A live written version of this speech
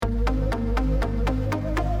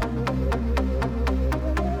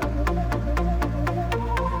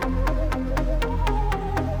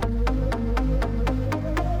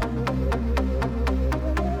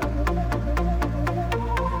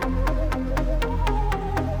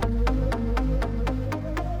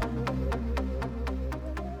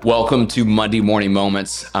Welcome to Monday Morning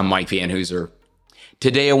Moments. I'm Mike Van Hooser.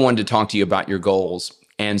 Today, I wanted to talk to you about your goals,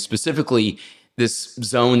 and specifically this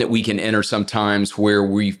zone that we can enter sometimes where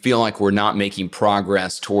we feel like we're not making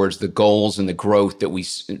progress towards the goals and the growth that we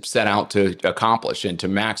set out to accomplish and to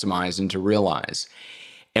maximize and to realize.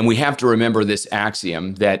 And we have to remember this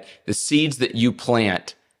axiom that the seeds that you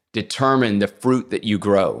plant determine the fruit that you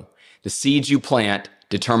grow. The seeds you plant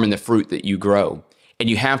determine the fruit that you grow. And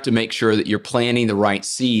you have to make sure that you're planting the right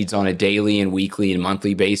seeds on a daily and weekly and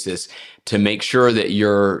monthly basis to make sure that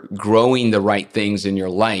you're growing the right things in your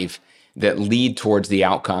life that lead towards the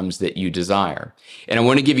outcomes that you desire. And I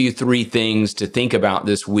want to give you 3 things to think about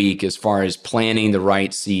this week as far as planting the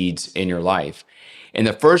right seeds in your life. And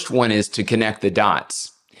the first one is to connect the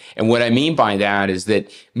dots. And what I mean by that is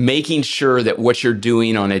that making sure that what you're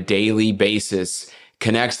doing on a daily basis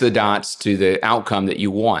connects the dots to the outcome that you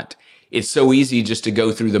want. It's so easy just to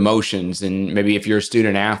go through the motions, and maybe if you're a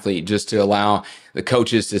student athlete, just to allow the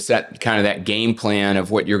coaches to set kind of that game plan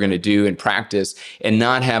of what you're going to do in practice and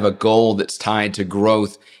not have a goal that's tied to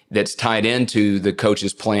growth, that's tied into the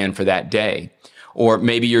coach's plan for that day. Or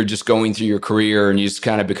maybe you're just going through your career and you just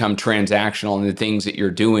kind of become transactional in the things that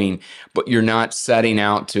you're doing, but you're not setting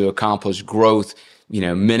out to accomplish growth,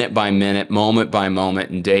 minute by minute, moment by moment,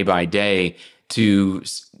 and day by day to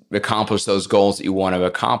accomplish those goals that you want to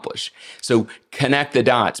accomplish. So connect the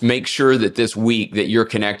dots. Make sure that this week that you're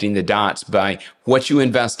connecting the dots by what you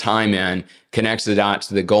invest time in connects the dots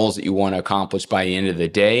to the goals that you want to accomplish by the end of the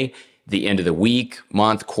day, the end of the week,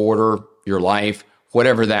 month, quarter, your life,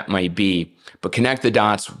 whatever that might be. But connect the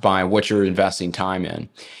dots by what you're investing time in.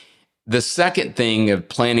 The second thing of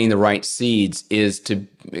planting the right seeds is to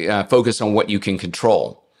focus on what you can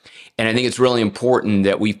control. And I think it's really important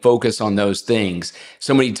that we focus on those things.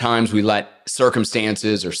 So many times we let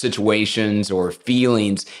circumstances or situations or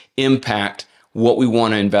feelings impact what we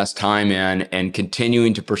want to invest time in and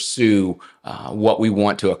continuing to pursue what we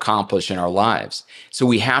want to accomplish in our lives. So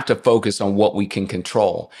we have to focus on what we can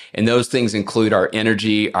control. And those things include our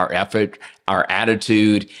energy, our effort, our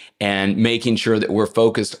attitude, and making sure that we're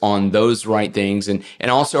focused on those right things and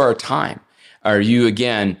also our time. Are you,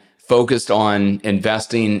 again, focused on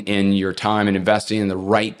investing in your time and investing in the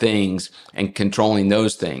right things and controlling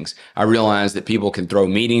those things? I realize that people can throw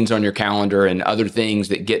meetings on your calendar and other things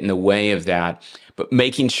that get in the way of that, but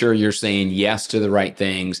making sure you're saying yes to the right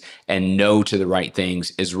things and no to the right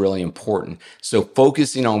things is really important. So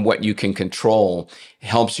focusing on what you can control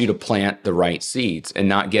helps you to plant the right seeds and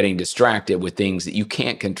not getting distracted with things that you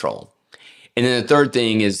can't control. And then the third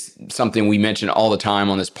thing is something we mention all the time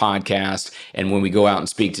on this podcast and when we go out and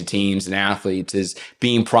speak to teams and athletes is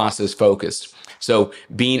being process focused. So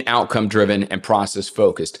being outcome driven and process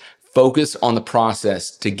focused. Focus on the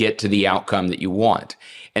process to get to the outcome that you want.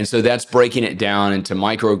 And so that's breaking it down into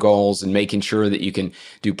micro goals and making sure that you can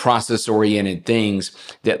do process oriented things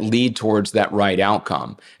that lead towards that right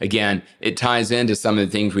outcome. Again, it ties into some of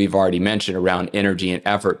the things we've already mentioned around energy and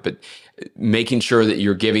effort, but making sure that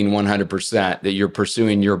you're giving 100%, that you're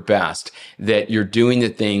pursuing your best, that you're doing the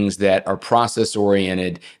things that are process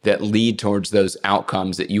oriented that lead towards those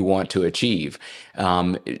outcomes that you want to achieve.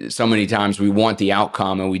 So many times we want the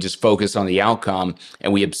outcome and we just focus on the outcome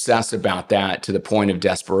and we obsess about that to the point of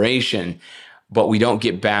desperation, but we don't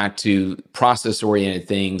get back to process oriented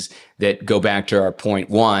things that go back to our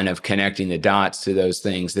point 1 of connecting the dots to those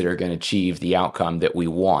things that are going to achieve the outcome that we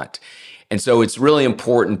want. And so it's really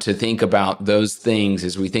important to think about those things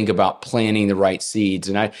as we think about planting the right seeds.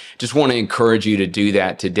 And I just want to encourage you to do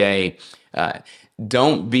that today.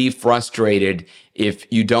 Don't be frustrated if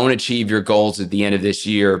you don't achieve your goals at the end of this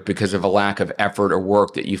year because of a lack of effort or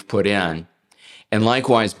work that you've put in. And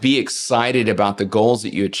likewise, be excited about the goals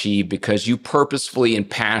that you achieve because you purposefully and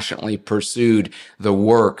passionately pursued the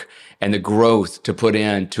work and the growth to put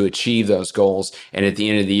in to achieve those goals. And at the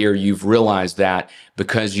end of the year, you've realized that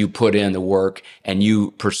because you put in the work and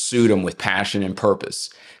you pursued them with passion and purpose.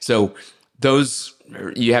 So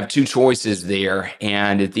you have 2 choices there.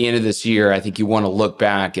 And at the end of this year, I think you want to look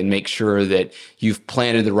back and make sure that you've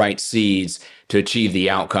planted the right seeds to achieve the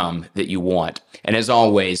outcome that you want. And as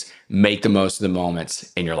always, make the most of the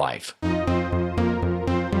moments in your life.